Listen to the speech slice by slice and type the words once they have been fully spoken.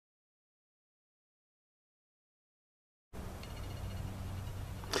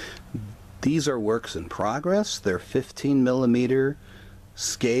These are works in progress. They're 15 millimeter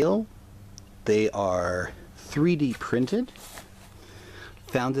scale. They are 3D printed.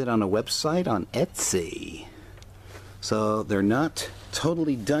 Found it on a website on Etsy. So they're not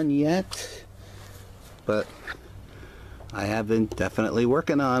totally done yet, but I have been definitely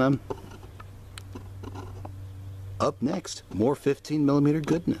working on them. Up next, more 15 millimeter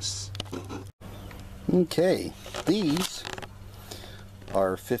goodness. Okay, these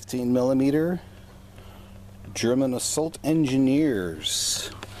are 15 millimeter German assault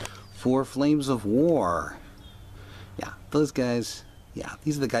engineers for Flames of War. Yeah, those guys, yeah,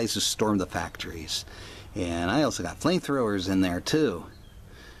 these are the guys who stormed the factories. And I also got flamethrowers in there too.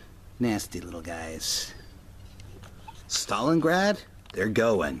 Nasty little guys. Stalingrad, they're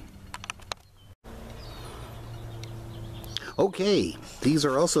going. Okay, these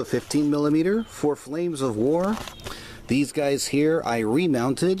are also 15 millimeter for Flames of War. These guys here, I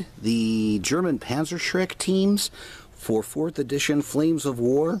remounted the German Panzerschreck teams for 4th edition Flames of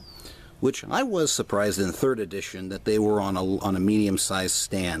War, which I was surprised in 3rd edition that they were on a medium-sized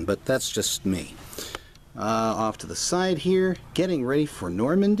stand, but that's just me. Off to the side here, getting ready for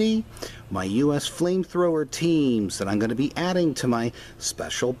Normandy, my U.S. flamethrower teams that I'm going to be adding to my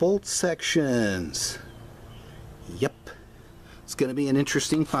special bolt sections. Yep, it's going to be an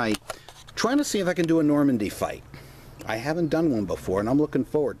interesting fight. Trying to see if I can do a Normandy fight. I haven't done one before, and I'm looking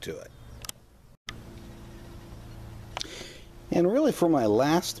forward to it. And really, for my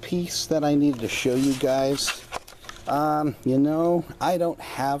last piece that I needed to show you guys, you know, I don't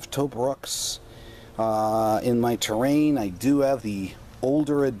have Tobruks in my terrain. I do have the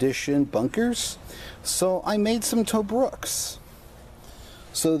older edition bunkers, so I made some Tobruks.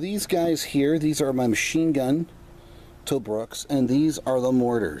 So these guys here, these are my machine gun Tobruks, and these are the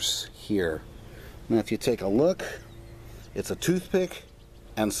mortars here. Now if you take a look, it's a toothpick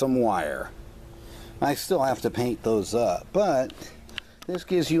and some wire. I still have to paint those up, but this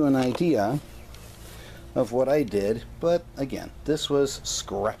gives you an idea of what I did. But again, this was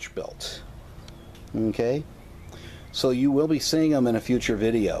scratch built. Okay, so you will be seeing them in a future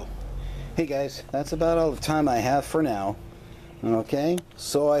video. Hey guys, that's about all the time I have for now. Okay,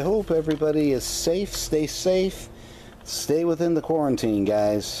 so I hope everybody is safe, stay within the quarantine,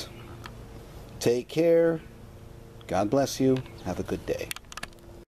 guys. Take care, God bless you, have a good day.